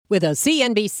With a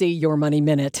CNBC Your Money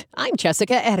Minute, I'm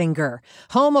Jessica Ettinger.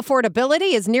 Home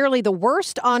affordability is nearly the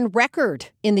worst on record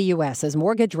in the U.S. as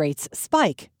mortgage rates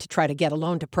spike. To try to get a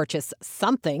loan to purchase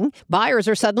something, buyers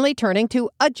are suddenly turning to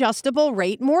adjustable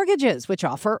rate mortgages, which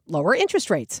offer lower interest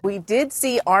rates. We did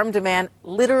see ARM demand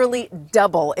literally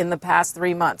double in the past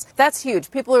 3 months. That's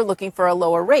huge. People are looking for a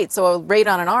lower rate. So a rate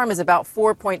on an ARM is about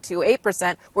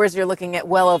 4.28%, whereas you're looking at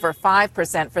well over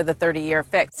 5% for the 30-year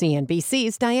fix.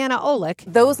 CNBC's Diana Olick.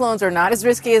 Those loans are not as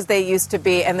risky as they used to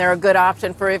be, and they're a good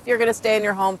option for if you're going to stay in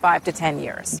your home 5 to 10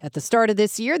 years. At the start of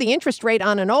this year, the interest rate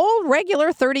on an old,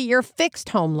 regular 30-year fixed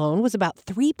home loan was about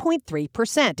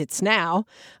 3.3%. It's now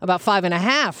about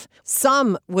 5.5%.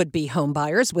 Some would-be home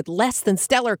buyers with less than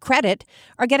stellar credit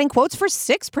are getting quotes for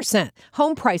 6%.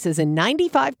 Home prices in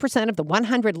 95% of the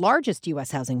 100 largest U.S.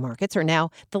 housing markets are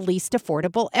now the least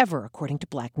affordable ever, according to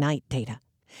Black Knight data.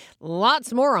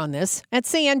 Lots more on this at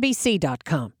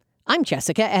CNBC.com. I'm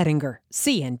Jessica Ettinger,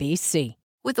 CNBC.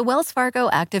 With the Wells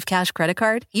Fargo Active Cash Credit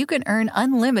Card, you can earn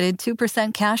unlimited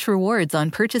 2% cash rewards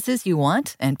on purchases you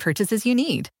want and purchases you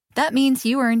need. That means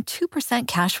you earn 2%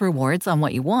 cash rewards on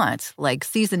what you want, like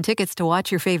season tickets to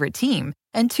watch your favorite team,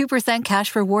 and 2%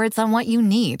 cash rewards on what you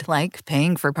need, like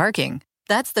paying for parking.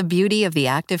 That's the beauty of the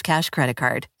Active Cash Credit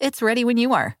Card. It's ready when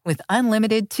you are, with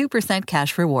unlimited 2%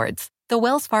 cash rewards. The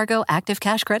Wells Fargo Active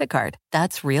Cash Credit Card.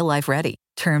 That's real life ready.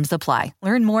 Terms apply.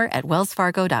 Learn more at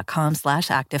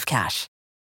wellsfargo.com/activecash.